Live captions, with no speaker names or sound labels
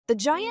The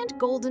giant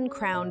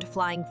golden-crowned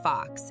flying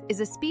fox is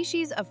a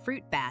species of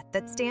fruit bat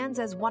that stands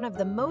as one of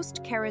the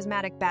most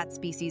charismatic bat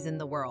species in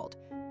the world.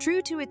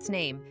 True to its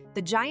name,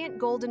 the giant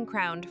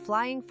golden-crowned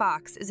flying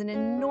fox is an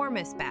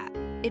enormous bat.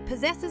 It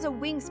possesses a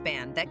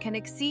wingspan that can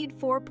exceed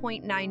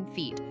 4.9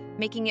 feet,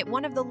 making it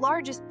one of the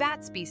largest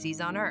bat species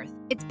on Earth.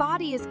 Its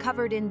body is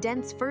covered in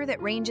dense fur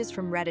that ranges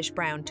from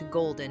reddish-brown to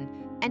golden,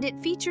 and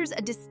it features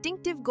a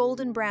distinctive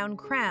golden-brown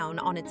crown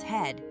on its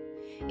head.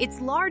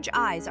 Its large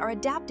eyes are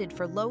adapted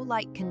for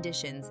low-light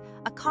conditions,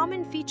 a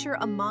common feature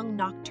among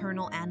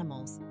nocturnal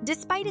animals.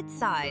 Despite its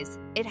size,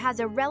 it has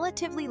a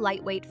relatively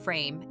lightweight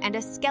frame and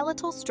a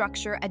skeletal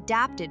structure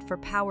adapted for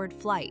powered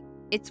flight.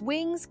 Its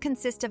wings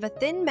consist of a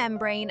thin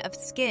membrane of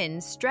skin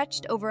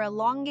stretched over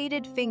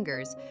elongated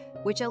fingers,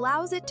 which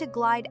allows it to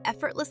glide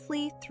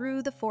effortlessly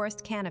through the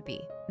forest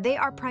canopy. They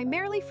are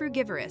primarily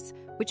frugivorous,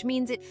 which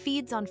means it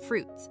feeds on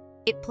fruits.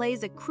 It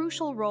plays a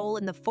crucial role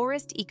in the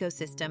forest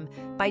ecosystem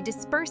by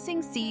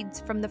dispersing seeds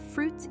from the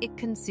fruits it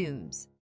consumes.